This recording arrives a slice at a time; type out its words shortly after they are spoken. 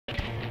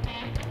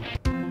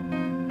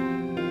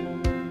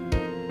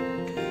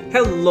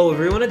Hello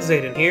everyone, it's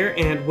Zayden here,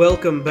 and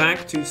welcome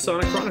back to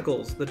Sonic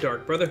Chronicles, the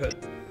Dark Brotherhood.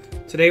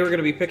 Today we're going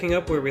to be picking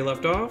up where we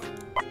left off,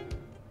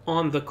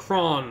 on the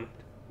Kron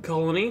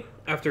Colony,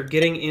 after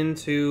getting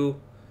into,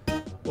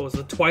 what was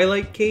the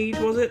Twilight Cage,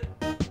 was it?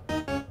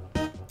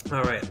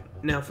 Alright,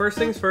 now first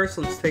things first,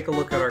 let's take a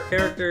look at our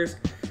characters.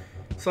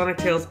 Sonic,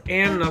 Tails,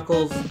 and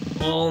Knuckles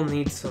all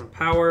need some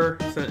power,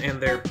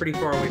 and they're pretty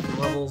far away from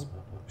levels.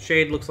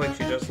 Shade looks like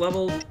she just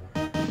leveled,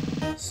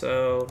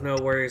 so no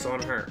worries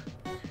on her.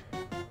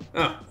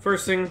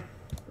 First thing,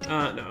 no,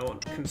 I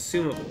want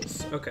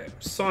consumables. Okay,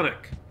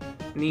 Sonic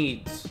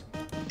needs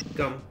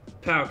gum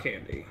pow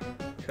candy,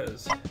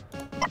 because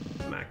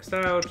maxed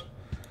out.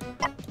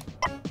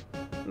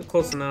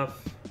 Close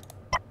enough.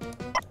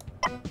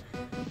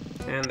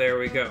 And there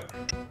we go.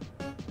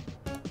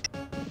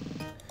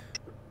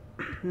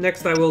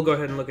 Next, I will go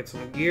ahead and look at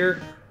some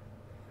gear.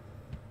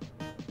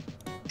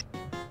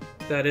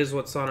 That is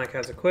what Sonic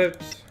has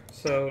equipped,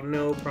 so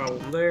no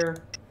problem there.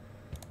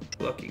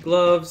 Lucky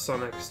gloves,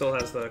 Sonic still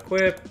has that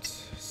equipped.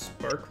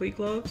 Sparkly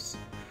gloves?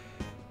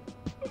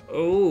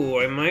 Oh,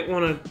 I might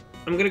want to...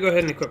 I'm going to go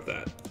ahead and equip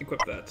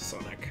that to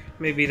Sonic.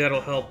 Maybe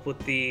that'll help with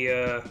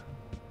the,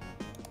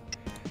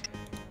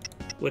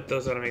 with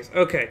those enemies.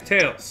 Okay,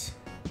 Tails.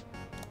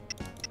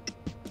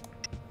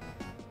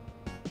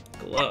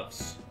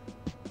 Gloves.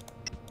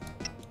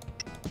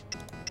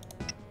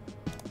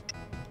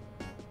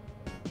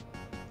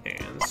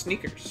 And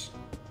sneakers.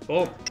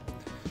 Boom.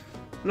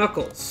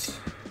 Knuckles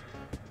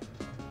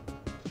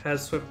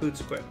has Swift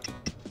Boots equipped.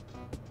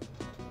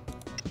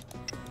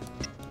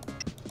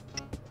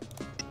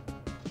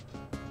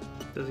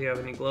 Does he have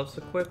any gloves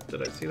equipped?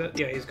 Did I see that?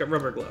 Yeah, he's got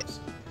rubber gloves.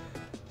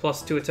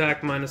 +2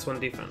 attack, -1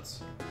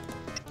 defense.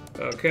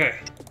 Okay.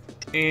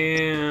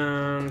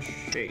 And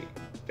Shade.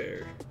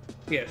 There.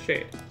 Yeah,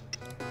 Shade.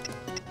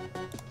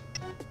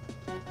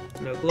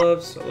 No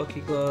gloves, so lucky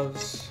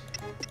gloves.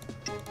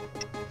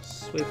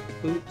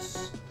 Swift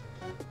Boots.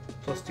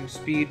 +2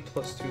 speed,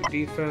 +2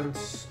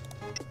 defense.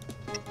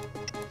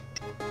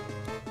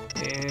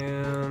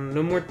 And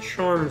no more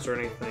charms or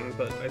anything,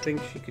 but I think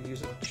she could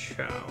use a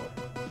Chow.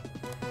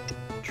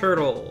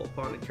 Turtle.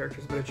 Bonded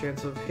characters have a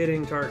chance of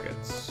hitting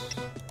targets.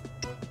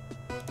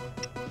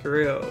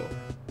 Curio.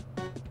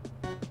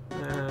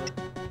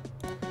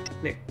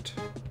 Nicked.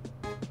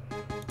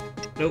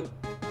 Nope.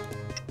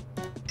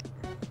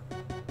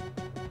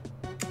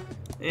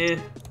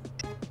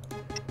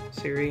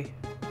 Siri.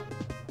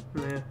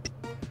 Nah.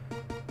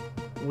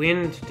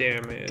 Wind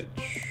damage.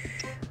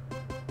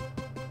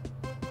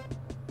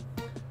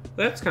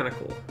 That's kind of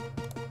cool.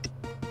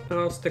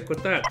 I'll stick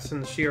with that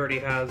since she already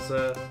has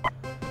the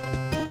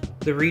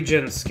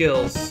regen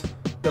skills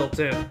built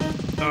in.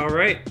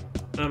 Alright,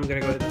 I'm gonna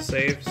go ahead and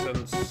save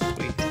since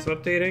it's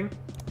updating.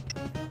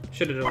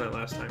 Should have done that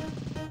last time.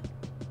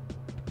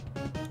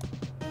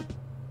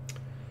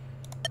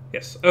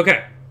 Yes,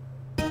 okay.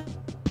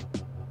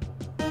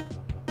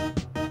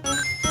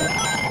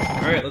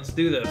 Alright, let's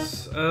do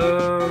this.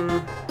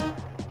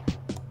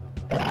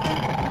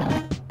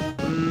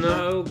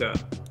 No,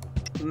 God.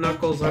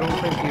 Knuckles, I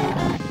don't think you...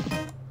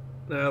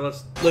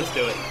 let's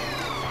do it.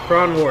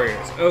 Kron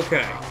Warriors,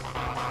 okay.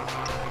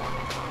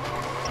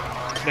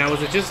 Now,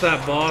 was it just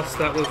that boss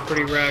that was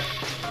pretty wrecked?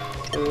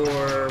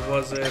 Or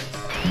was it...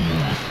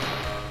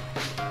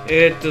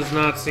 It does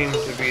not seem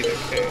to be the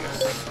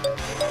case.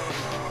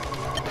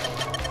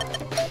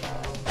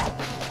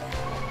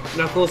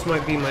 Knuckles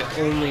might be my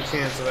only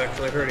chance of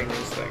actually hurting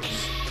these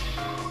things.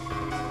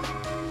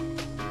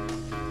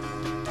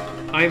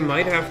 I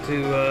might have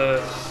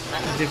to,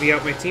 divvy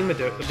out my team a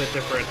bit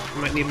different. I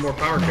might need more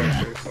power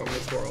characters on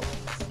this world.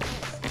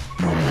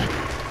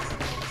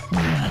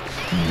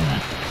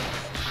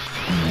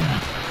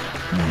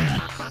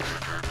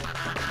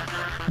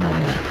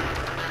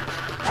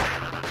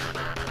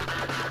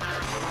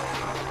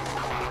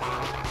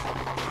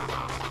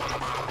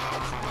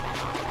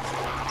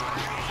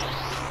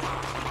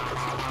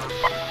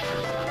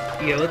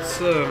 Yeah, let's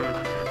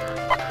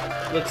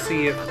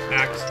see if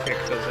Axe Kick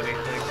does anything.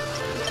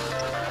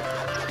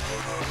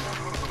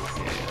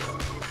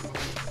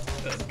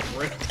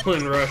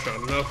 Adrenaline Rush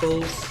on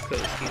Knuckles,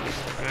 because he needs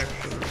more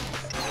action.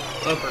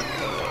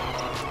 Uppercut.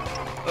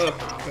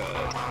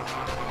 Uppercut.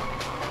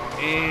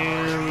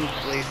 And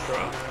Blade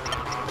Drop.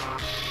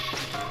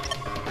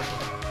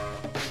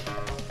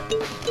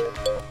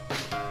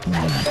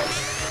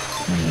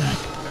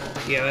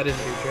 Yeah, that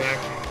doesn't do jack.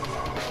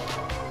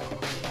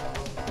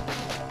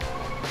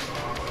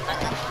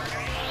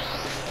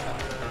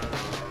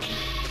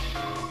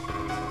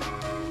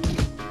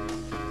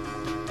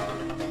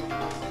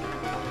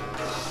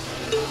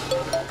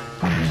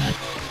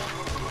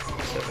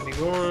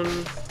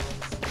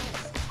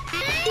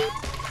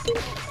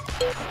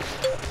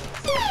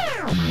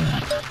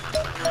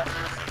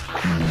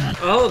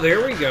 Oh, there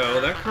we go.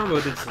 That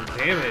combo did some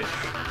damage.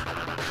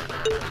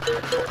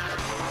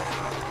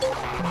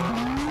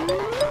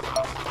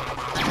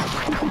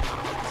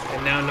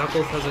 And now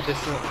Knuckles has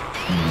additional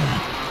action.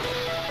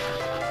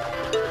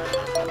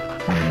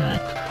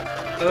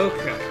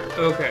 Okay.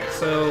 Okay,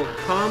 so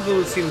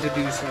combos seem to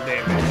do some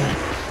damage,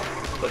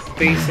 but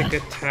basic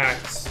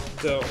attacks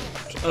don't,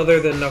 other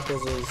than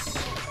Knuckles'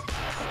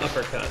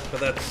 uppercut, but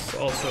that's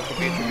also could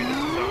be attributed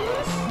to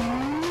Knuckles.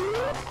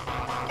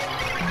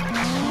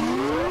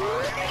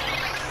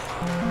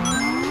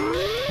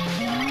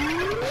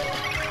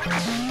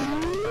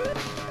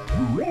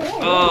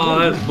 Oh,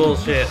 that's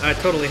bullshit. I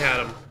totally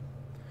had him.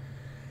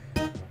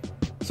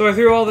 So I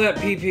threw all that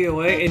PP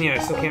away, and yeah, I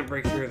still can't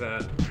break through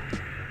that.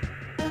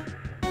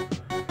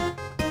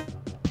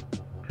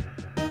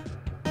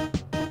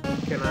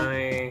 Can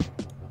I...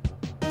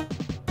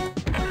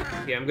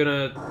 Yeah, I'm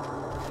gonna...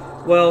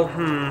 Well,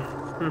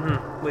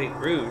 wait,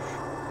 Rouge.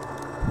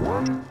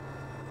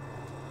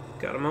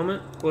 Got a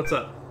moment? What's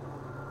up?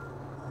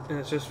 And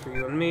it's just for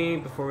you and me.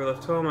 Before we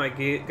left home, I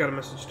got a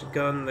message to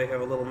Gun. They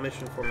have a little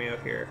mission for me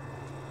out here.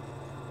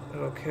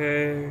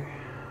 Okay...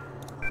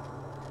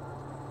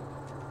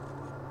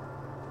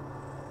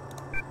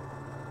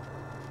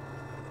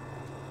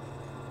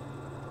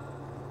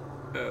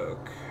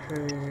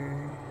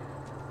 Okay...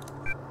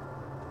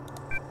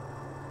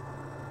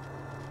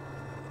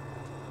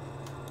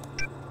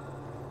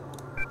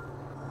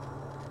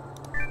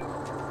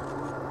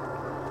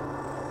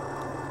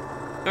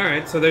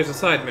 Alright, so there's a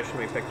side mission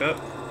we picked up.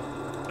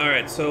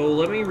 Alright, so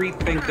let me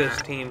rethink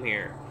this team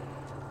here.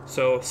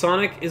 So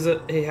Sonic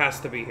he has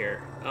to be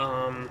here.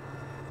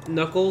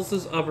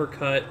 Knuckles'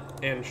 uppercut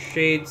and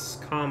Shade's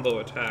combo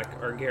attack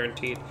are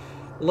guaranteed.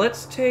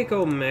 Let's take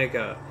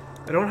Omega.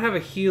 I don't have a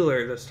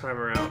healer this time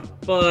around,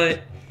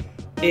 but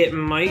it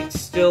might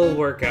still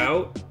work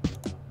out.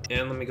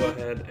 And let me go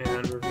ahead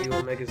and review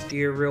Omega's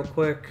gear real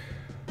quick.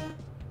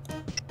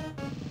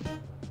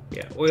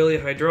 Yeah, oily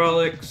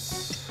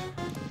hydraulics.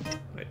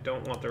 I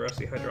don't want the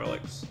rusty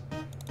hydraulics.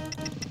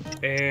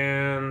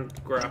 And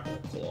grapple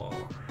claw.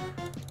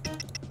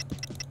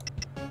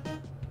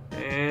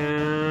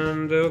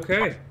 And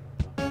okay.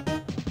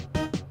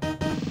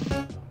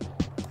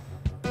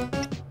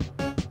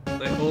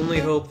 I only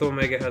hope the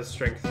Omega has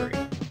strength 3.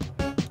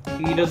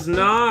 He does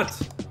not!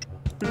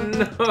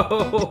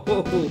 No!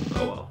 Oh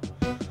well.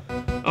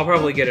 I'll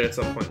probably get it at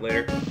some point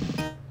later.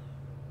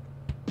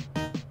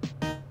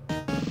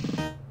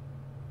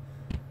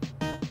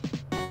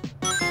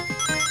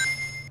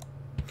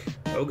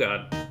 Oh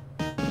god.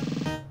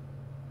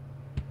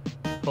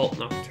 Halt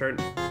Nocturne.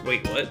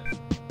 Wait, what?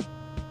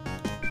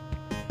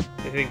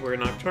 They think we're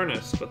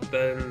Nocturnus, but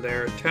then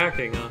they're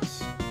attacking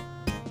us.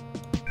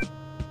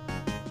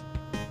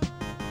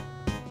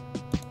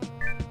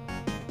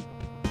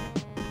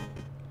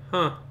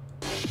 Huh.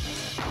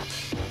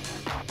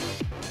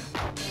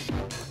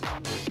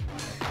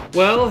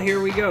 Well,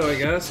 here we go, I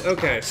guess.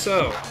 Okay,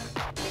 so...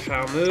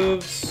 How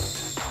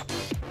moves...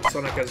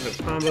 Sonic has no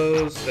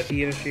combos that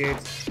he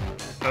initiates.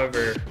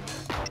 However...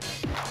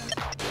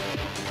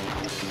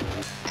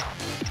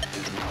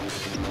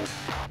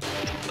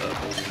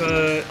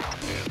 Uppercut...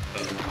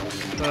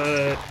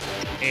 Uppercut...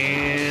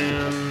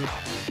 And...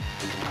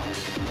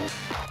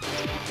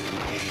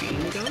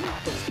 Machine gun?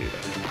 Let's do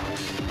that.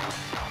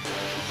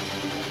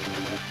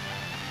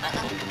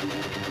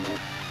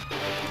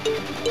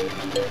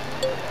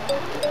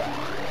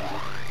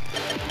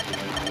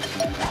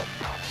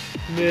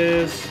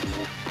 Missed.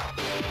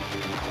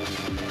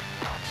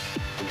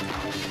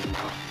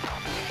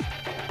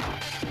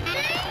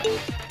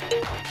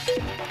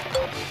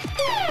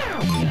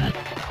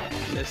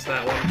 Missed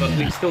that one, but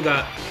we still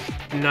got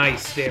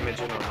nice damage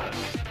in on that.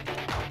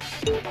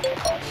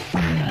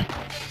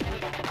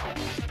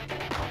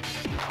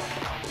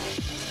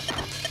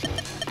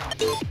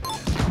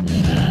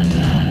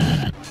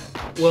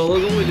 Well,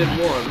 it only did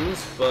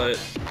ones, but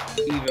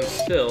even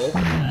still,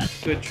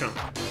 good chunk.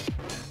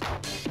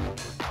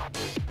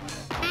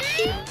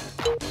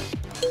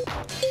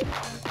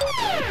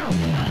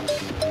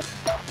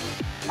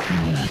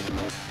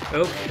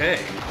 Okay.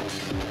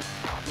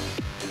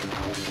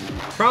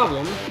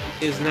 Problem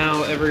is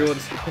now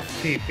everyone's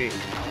PP.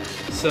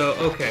 So,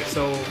 okay,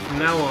 so from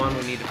now on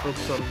we need to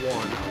focus on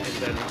one, and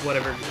then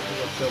whatever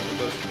left over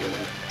goes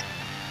together.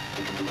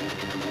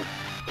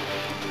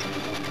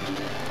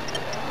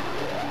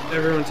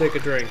 Everyone take a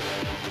drink.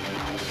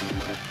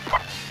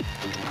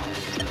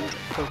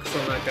 Focus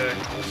on that guy.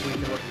 Let's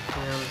weaken what we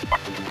can.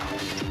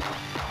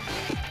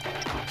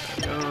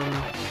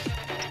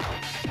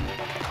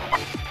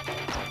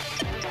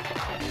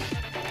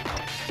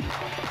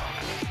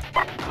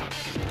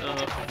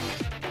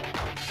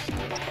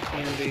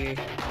 Candy.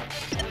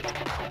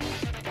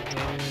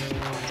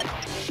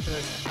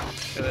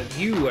 And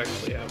you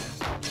actually have.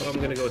 So I'm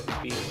gonna go with the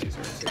beam laser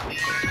and see if we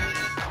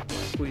can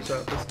squeeze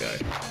out this guy.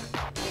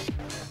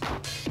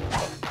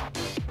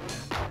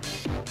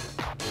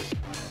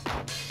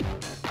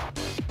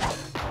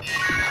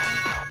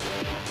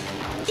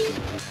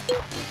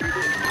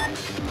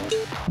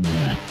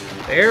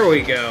 There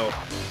we go.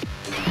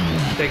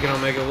 Taking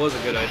Omega was a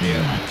good idea.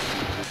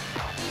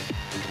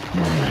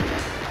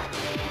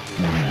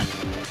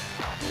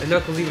 And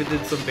Knuckles even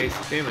did some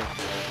basic damage.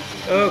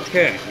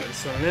 Okay, and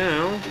so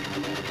now...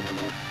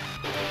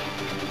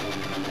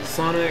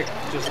 Sonic,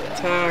 just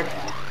attack.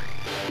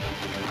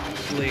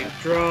 Blade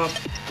drop.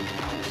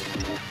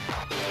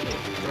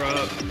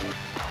 Drop.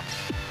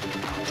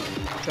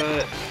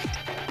 Cut.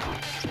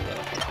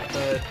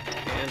 Cut.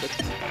 And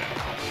attack.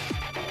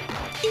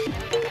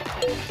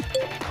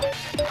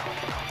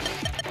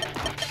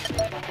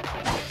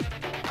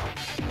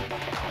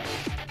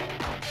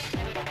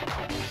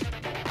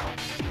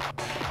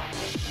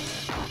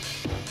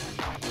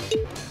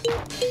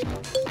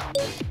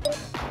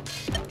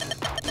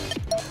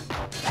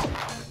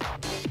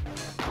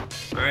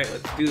 Alright,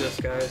 let's do this,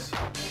 guys.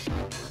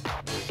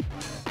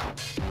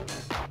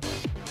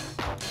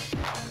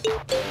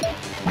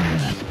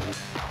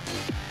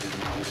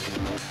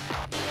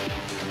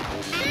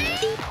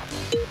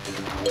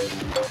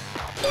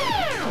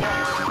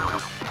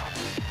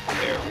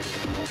 There.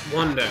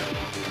 One down.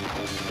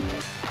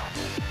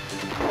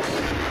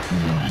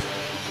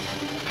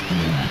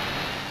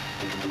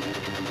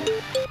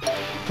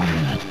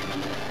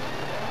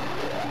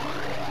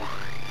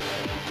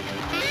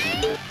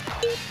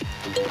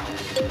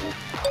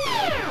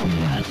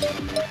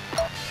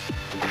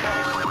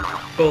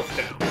 Both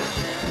down.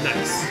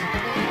 Nice.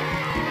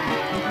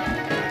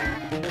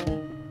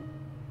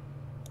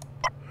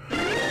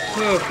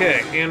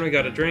 Okay, and we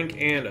got a drink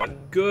and a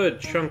good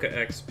chunk of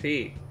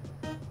XP.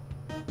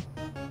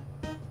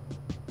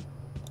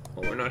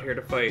 Well, we're not here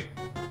to fight.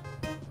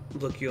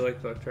 Look, you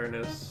like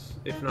Nocturnus.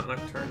 If not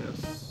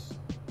Nocturnus,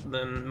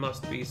 then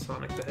must be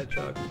Sonic the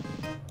Hedgehog.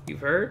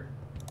 You've heard?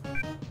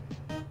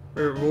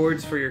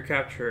 Rewards for your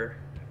capture.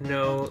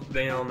 No,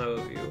 they all know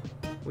of you.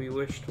 We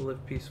wish to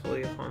live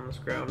peacefully upon this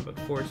ground, but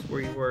forced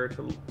where you were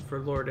for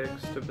Lord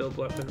Ix to build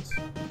weapons.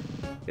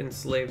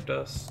 Enslaved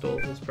us, stole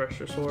his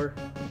precious ore.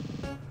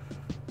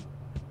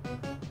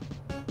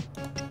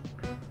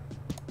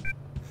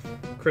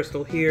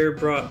 Crystal here,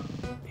 brought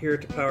here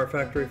to Power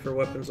Factory for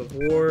weapons of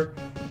war.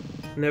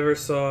 Never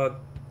saw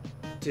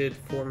did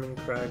Foreman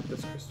Crag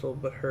this crystal,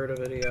 but heard of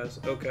it he has.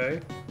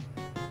 Okay.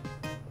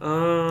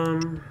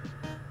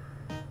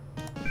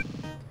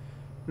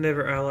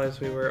 Never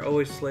allies we were,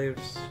 always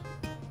slaves.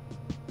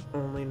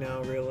 Only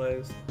now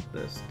realized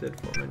this did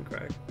Foreman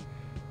Crag.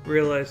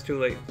 Realized too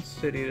late,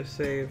 city to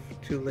save,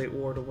 too late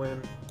war to win.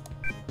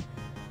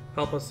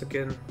 Help us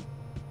again.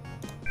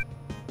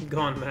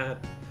 Gone mad.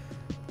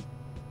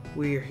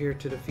 We are here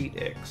to defeat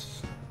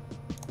Ix.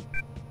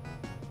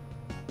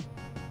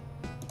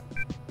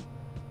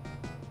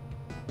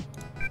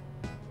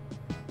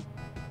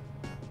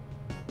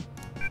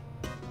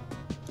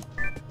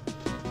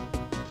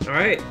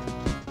 Alright.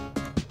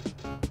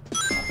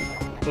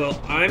 Well,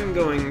 I'm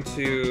going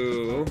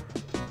to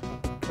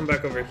come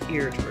back over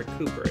here to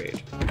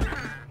recuperate.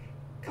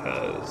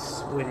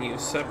 Because when you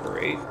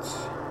separate,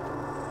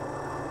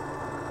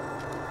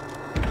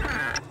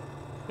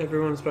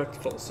 everyone's back to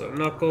full. So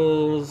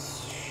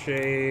Knuckles,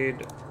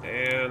 Shade,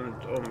 and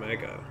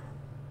Omega.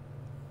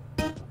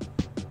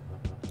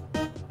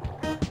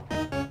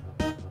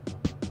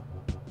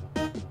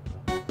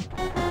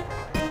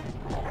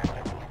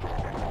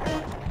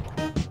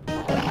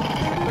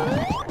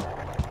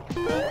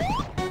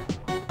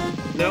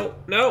 No,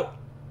 no!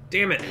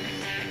 Damn it.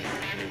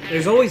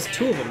 There's always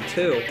two of them,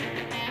 too.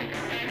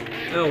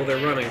 Oh,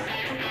 they're running.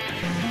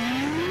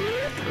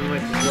 I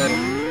might just let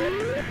them.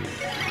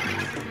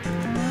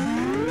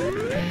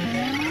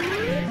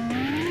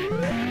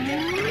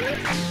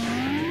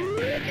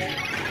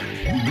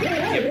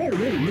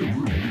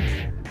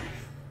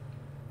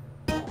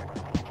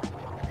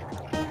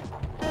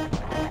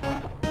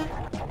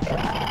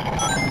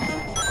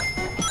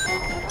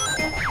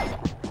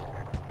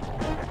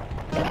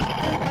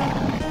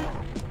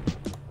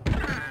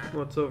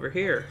 What's over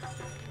here?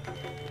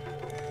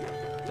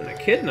 An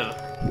echidna.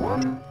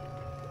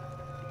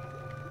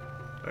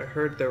 I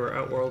heard there were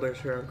outworlders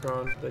here on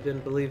Kron, but I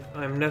didn't believe.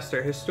 I'm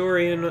Nestor,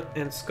 historian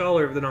and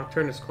scholar of the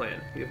Nocturnus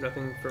clan. You have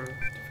nothing to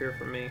fear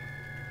from me.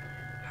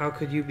 How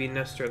could you be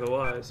Nestor the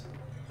Wise?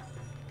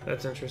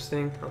 That's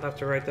interesting. I'll have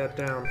to write that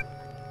down.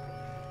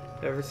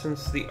 Ever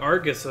since the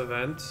Argus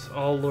event,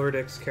 all Lord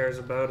Ix cares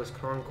about is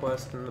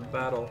conquest and the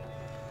battle.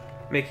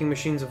 Making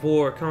machines of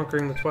war,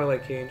 conquering the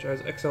Twilight Cage. I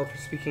was exiled for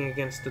speaking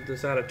against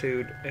this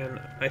attitude, and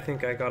I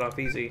think I got off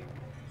easy.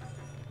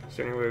 Is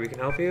there any way we can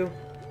help you?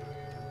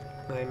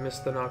 I miss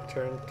the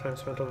Nocturne. Time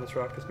spent on this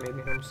rock has made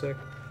me homesick.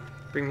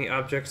 Bring me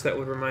objects that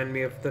would remind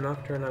me of the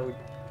Nocturne. I would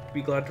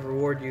be glad to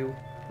reward you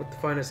with the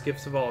finest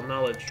gifts of all,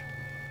 knowledge.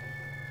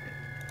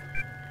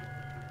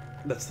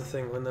 That's the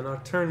thing. When the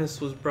Nocturnus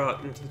was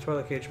brought into the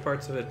Twilight Cage,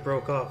 parts of it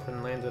broke off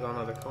and landed on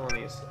other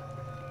colonies.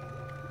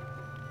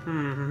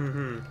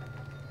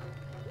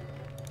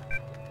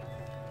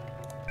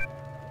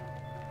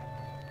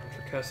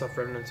 Cast off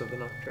remnants of the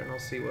Nocturne. I'll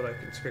see what I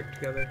can scrape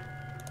together.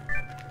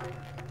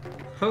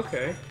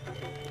 Okay.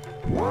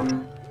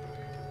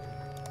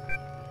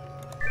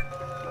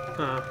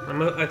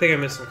 I think I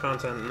missed some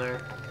content in there.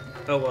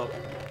 Oh well.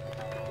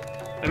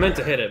 I meant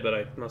to hit it, but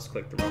I must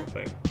click the wrong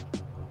thing.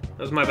 That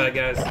was my bad,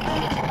 guys.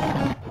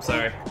 I'm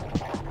sorry.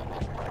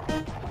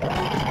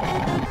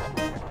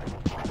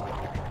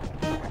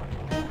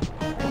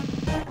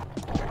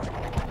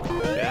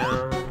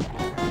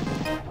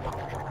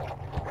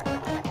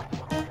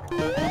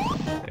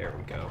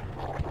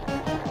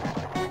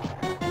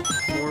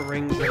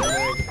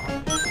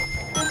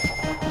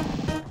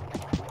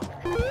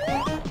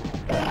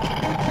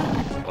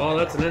 Oh,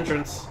 that's an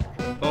entrance.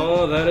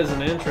 Oh, that is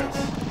an entrance.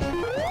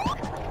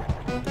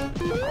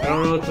 I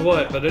don't know it's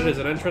what, but it is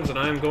an entrance and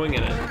I am going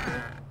in it.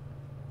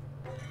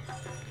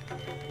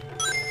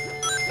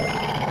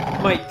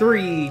 Might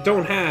 3,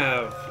 don't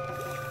have.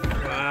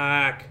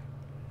 Fuck.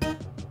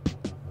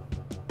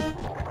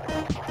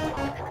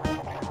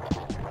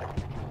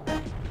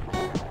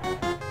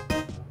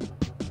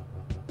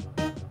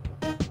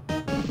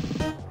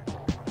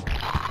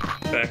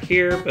 Back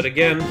here, but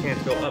again,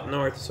 can't go up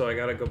north, so I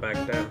gotta go back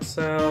down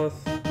south.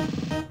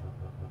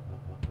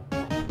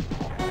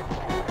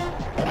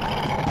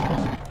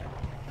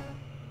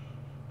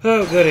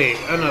 Oh goody,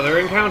 another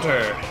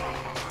encounter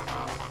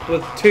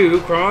with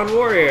 2 Kron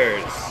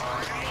warriors.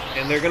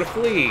 And they're gonna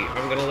flee.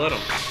 I'm gonna let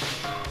them.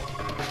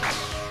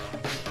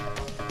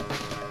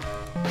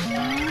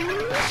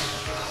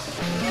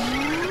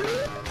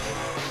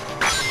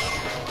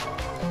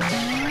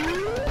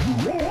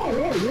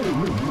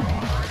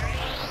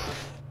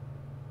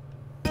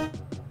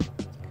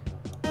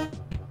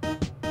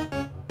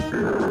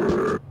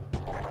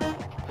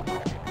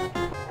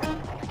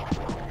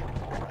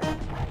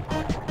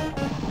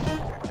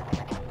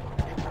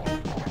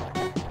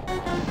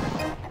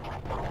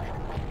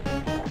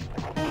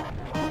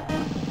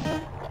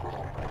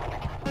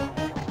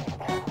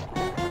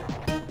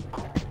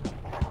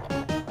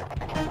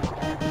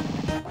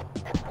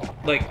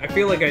 Like, I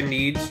feel like I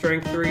need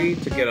strength 3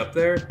 to get up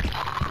there.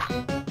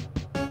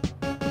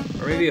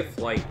 Or maybe a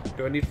flight.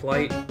 Do I need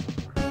flight?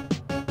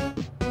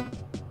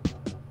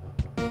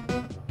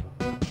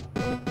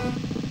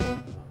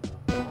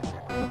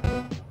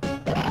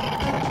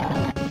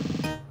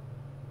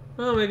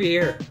 Oh, maybe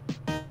here.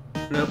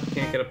 Nope,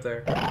 can't get up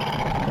there.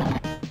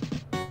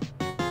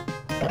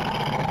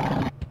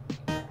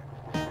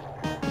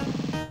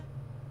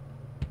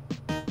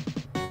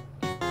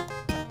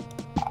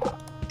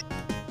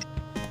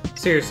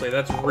 Seriously,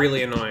 that's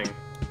really annoying.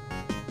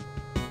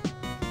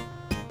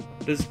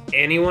 Does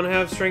anyone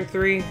have Strength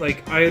 3?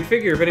 Like, I would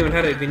figure if anyone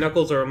had it, it'd be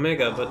Knuckles or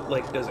Omega, but,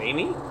 like, does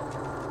Amy?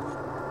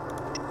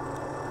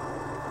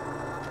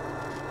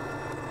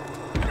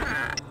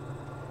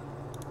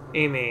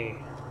 Amy.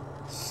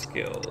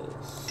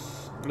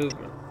 Skills.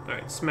 Movement.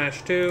 Alright,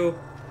 Smash 2.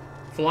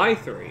 Fly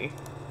 3.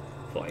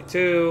 Fly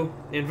 2.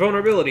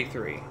 Invulnerability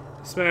 3.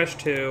 Smash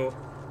 2.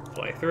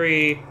 Fly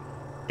 3.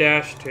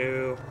 Dash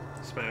 2.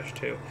 Smash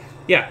 2.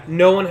 Yeah,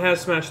 no one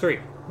has Smash 3.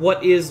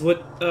 What?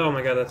 Oh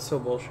my god, that's so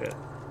bullshit.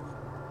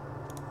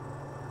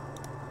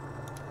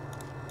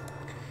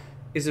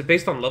 Is it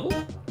based on level?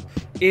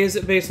 Is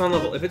it based on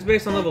level? If it's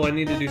based on level, I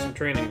need to do some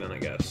training then, I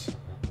guess.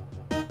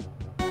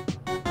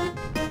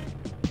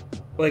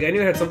 Like, I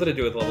knew it had something to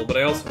do with level, but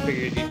I also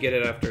figured you'd get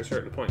it after a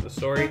certain point in the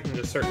story, and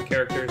just certain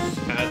characters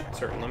had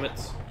certain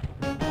limits.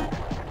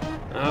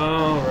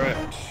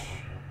 Alright.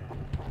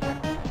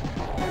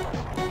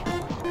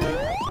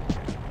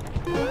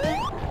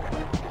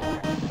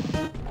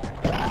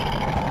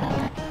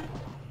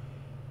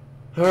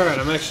 Alright,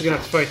 I'm actually gonna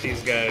have to fight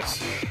these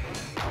guys.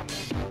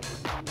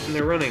 And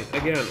they're running.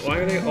 Again, why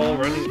are they all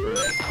running from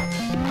me?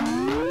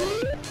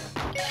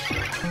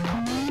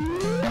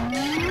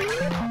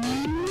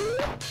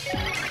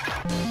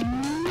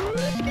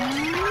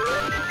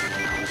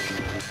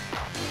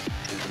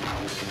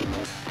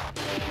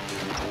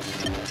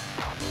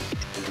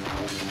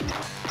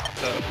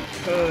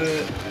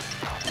 Uppercut.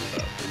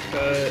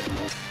 Uppercut.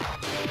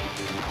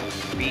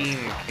 Beam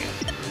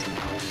cannon.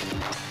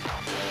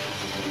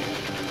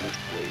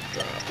 Blade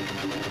drop.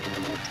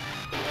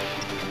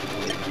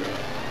 Blade drop.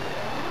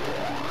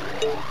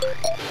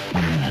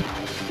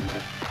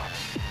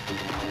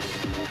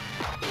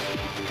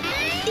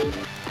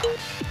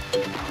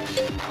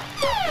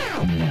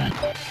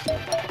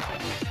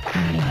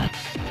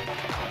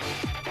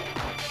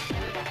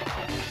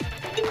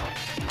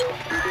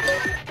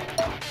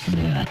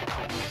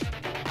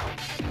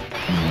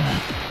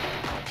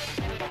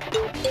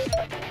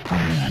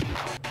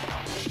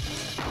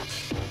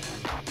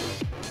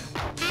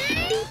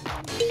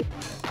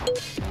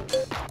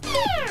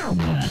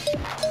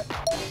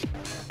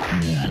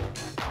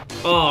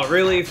 Oh,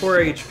 really? 4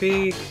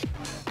 HP?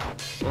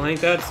 Well,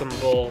 ain't that some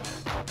bull?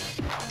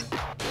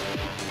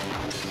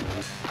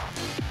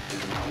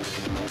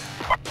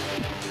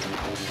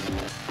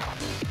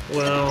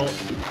 Well,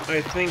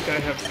 I think I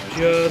have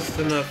just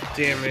enough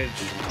damage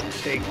to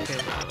take him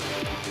out.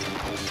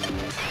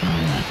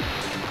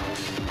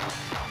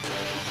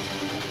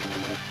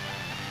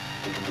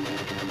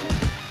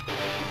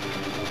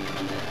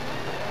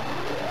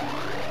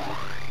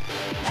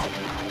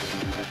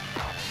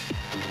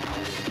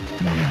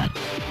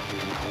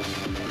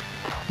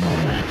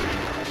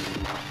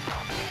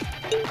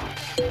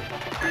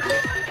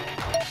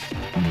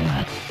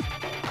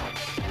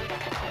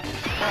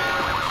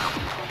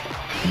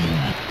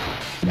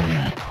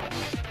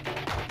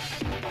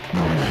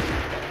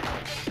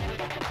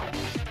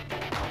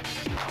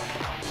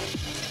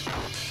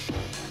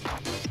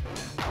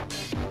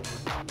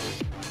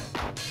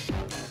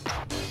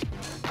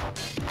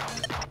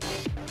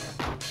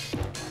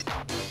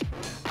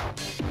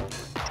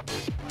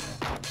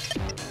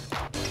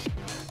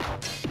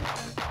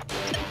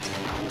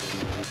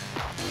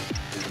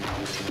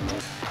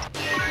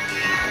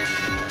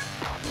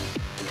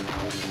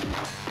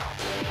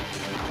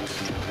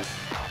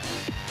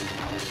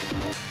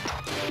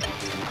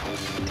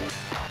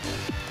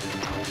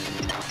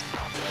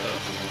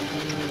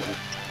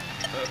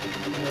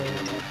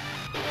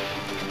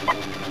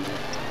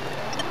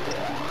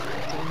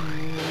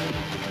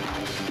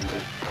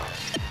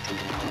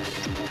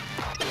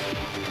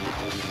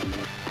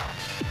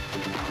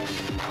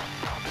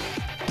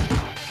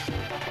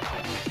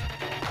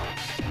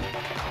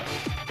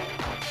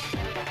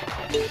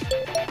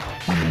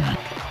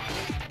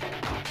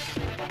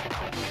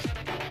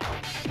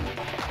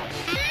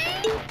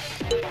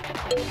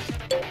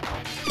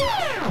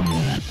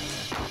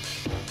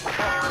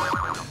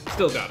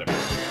 Still got him.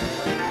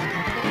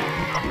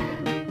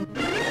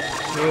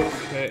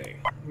 Okay,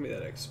 give me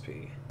that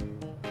XP.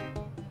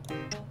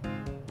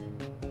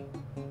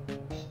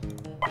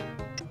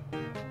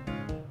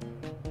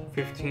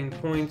 $15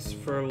 points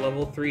for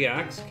level 3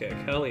 axe kick.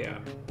 Hell yeah.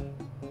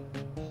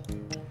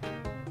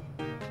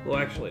 Well,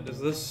 actually, does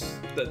this...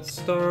 that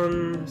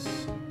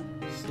stuns...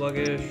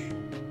 sluggish...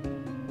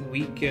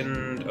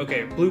 weakened...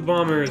 Okay, blue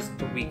bomber is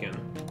to weaken.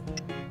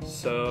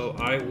 So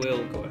I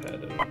will go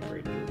ahead and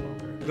upgrade blue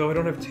bomber. Though I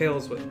don't have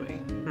tails with me.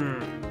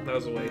 That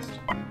was a waste.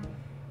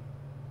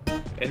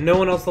 And no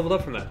one else leveled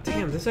up from that.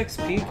 Damn, this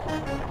XP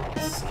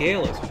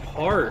scale is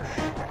harsh.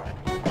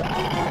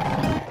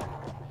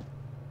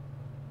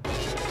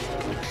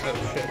 Oh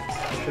shit.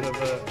 I should have,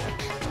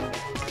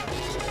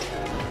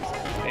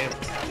 Damn,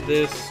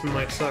 this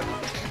might suck.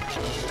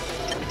 Actually,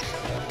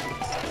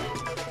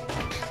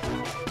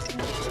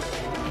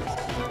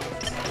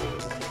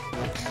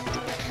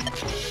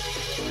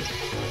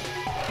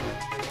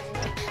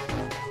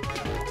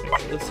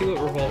 let's see what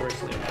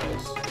Revolver's name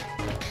does.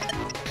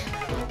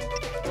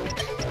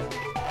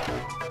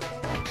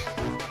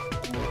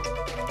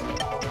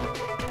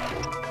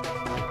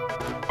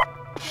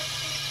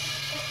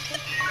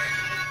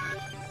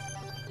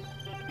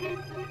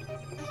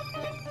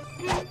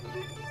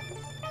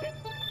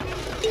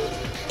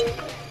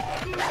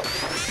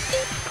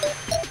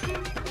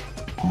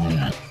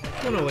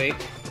 Oh no, wait.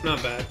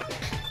 Not bad.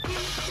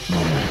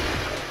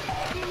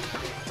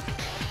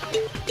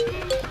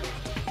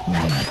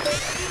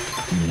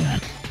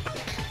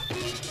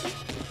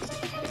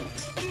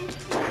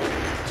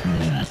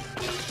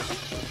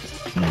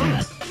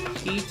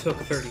 He took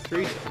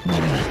 33.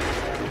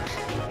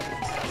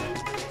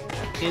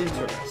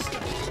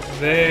 Interesting.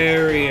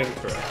 Very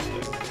interesting.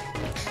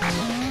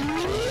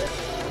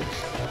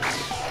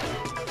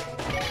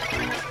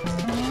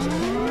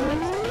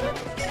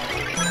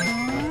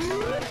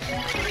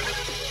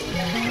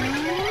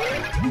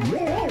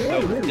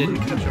 Oh,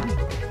 didn't catch him.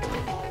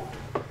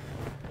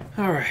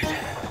 Alright.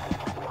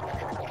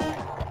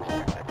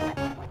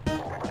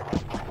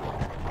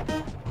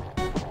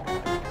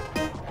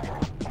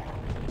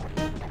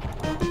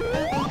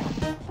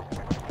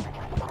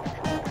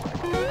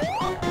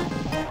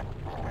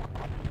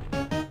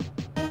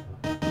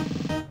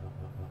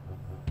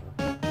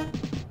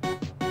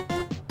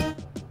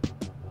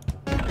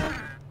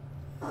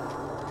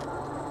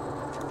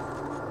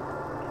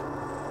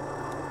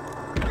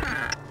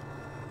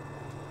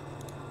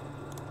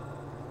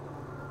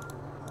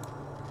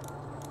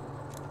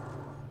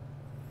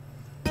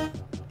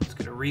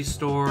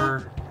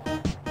 Restore.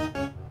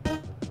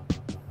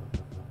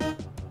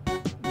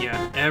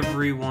 Yeah,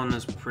 everyone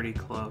is pretty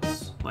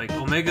close. Like,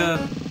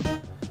 Omega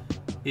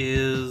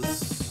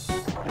is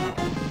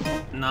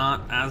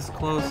not as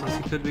close as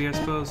he could be, I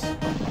suppose.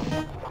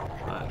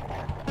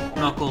 But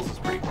Knuckles is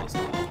pretty close to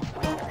him.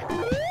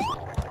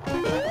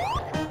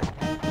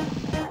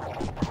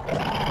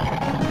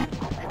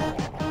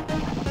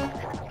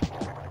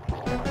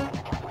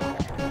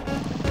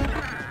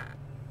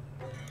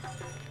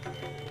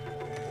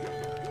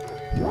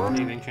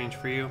 Anything change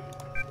for you?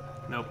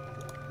 Nope.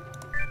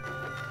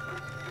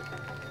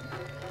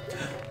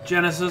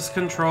 Genesis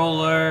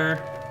controller.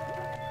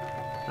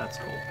 That's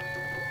cool.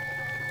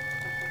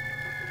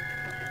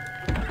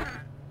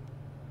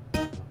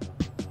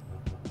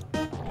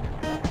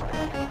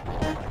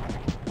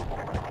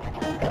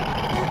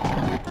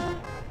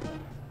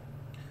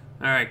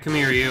 Alright, come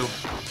here, you.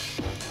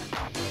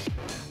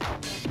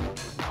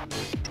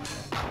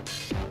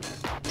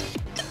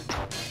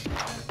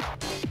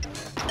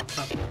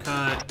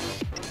 Uppercut.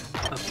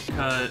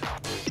 Uppercut.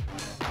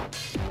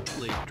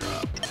 Leg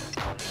drop.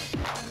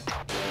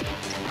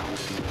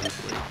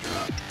 Leg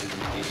drop.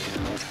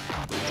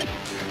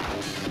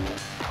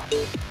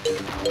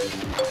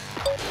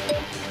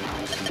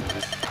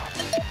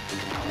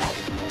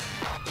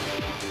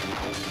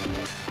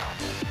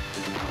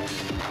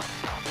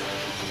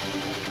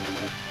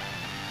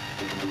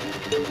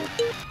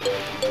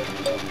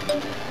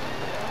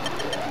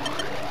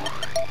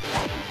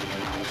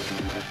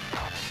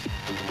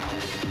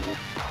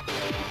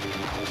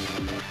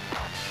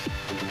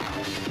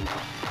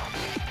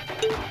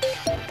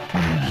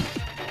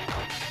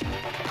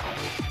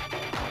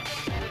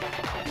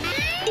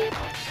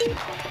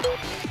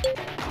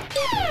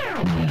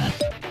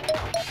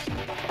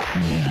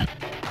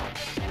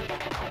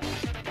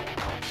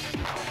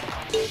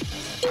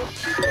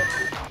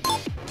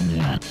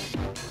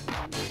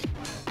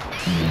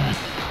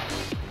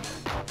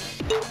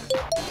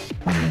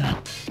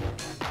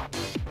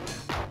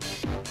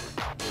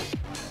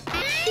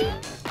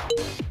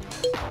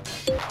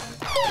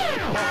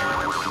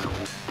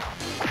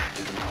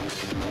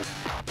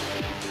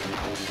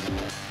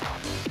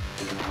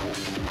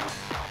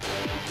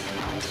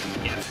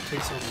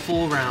 Takes a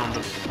full round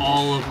of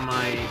all of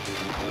my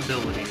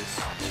abilities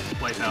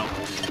to wipe out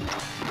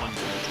one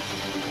dude.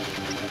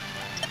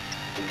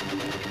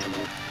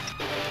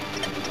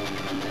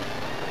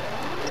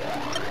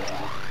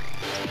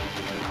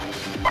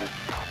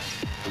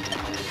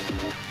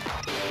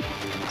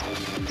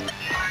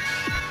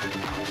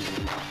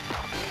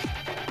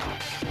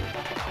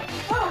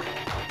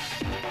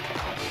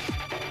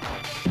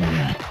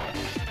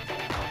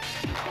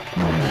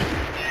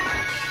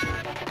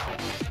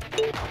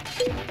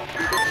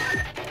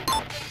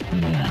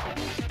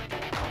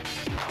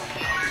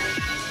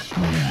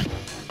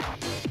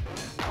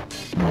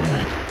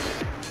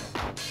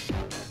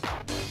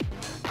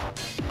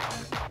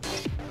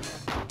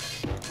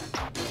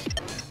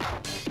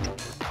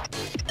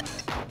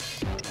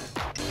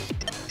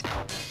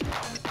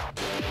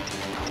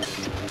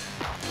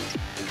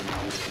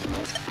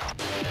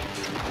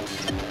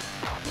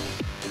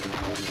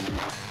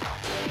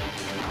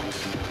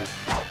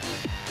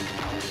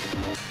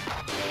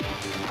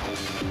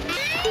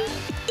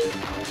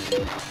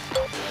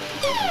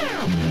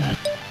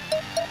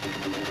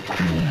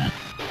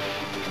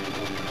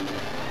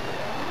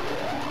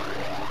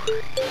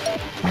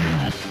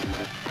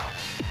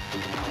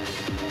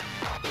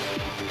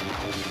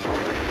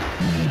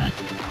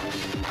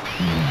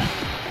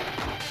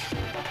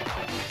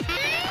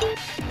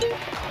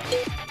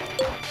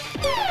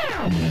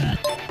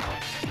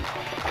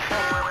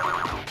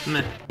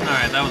 Meh.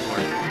 Alright, that was worth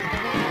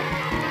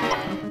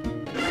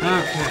it.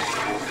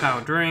 Okay. Pow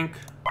drink.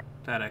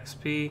 That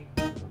XP.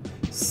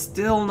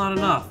 Still not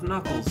enough.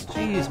 Knuckles.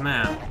 Jeez,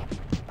 man.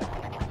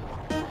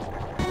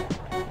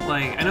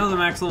 Like, I know the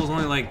max level is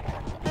only like...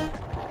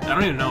 I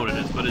don't even know what it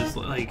is, but it's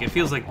like, it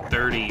feels like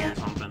 30 or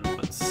something,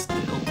 but still.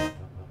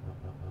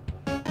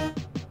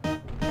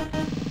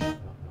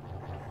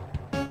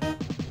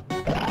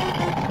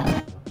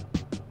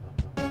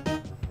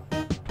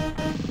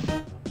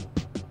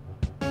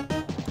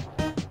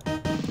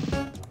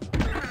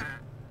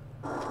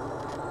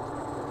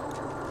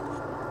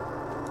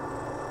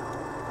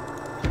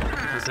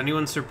 Has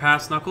anyone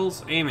surpassed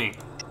Knuckles? Amy,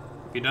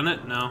 have you done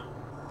it? No.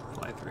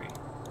 Fly 3.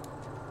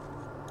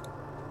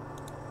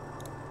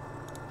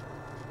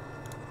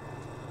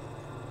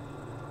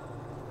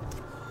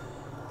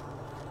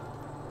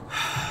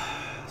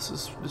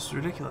 This is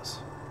ridiculous.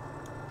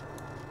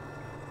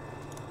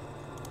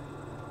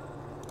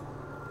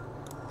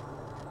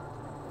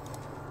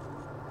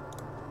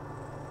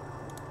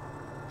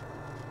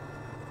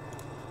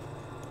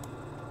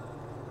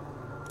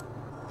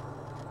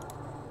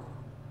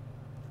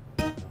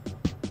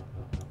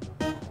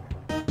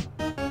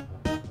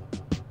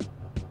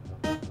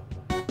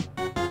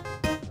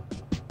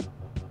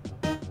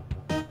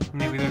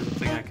 Maybe there's a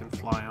thing I can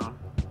fly on.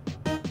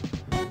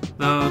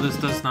 Though this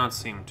does not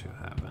seem to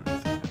have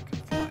anything I can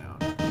fly on.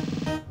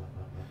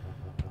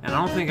 And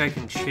I don't think I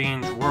can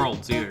change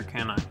worlds either,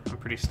 can I? I'm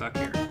pretty stuck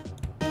here.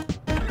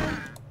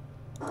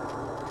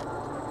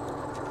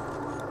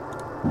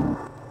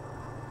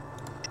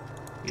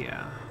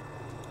 Yeah.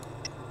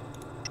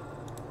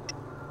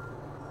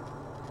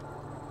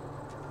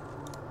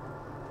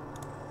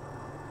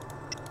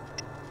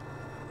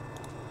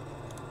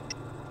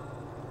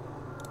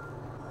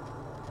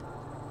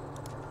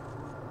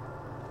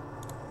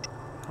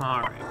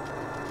 Alright.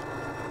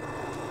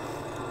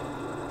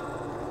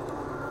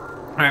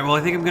 Alright, well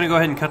I think I'm going to go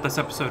ahead and cut this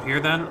episode here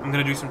then. I'm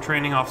going to do some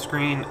training off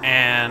screen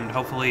and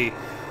hopefully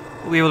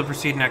we'll be able to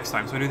proceed next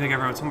time. So I do thank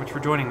everyone so much for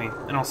joining me,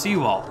 and I'll see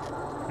you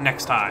all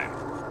next time.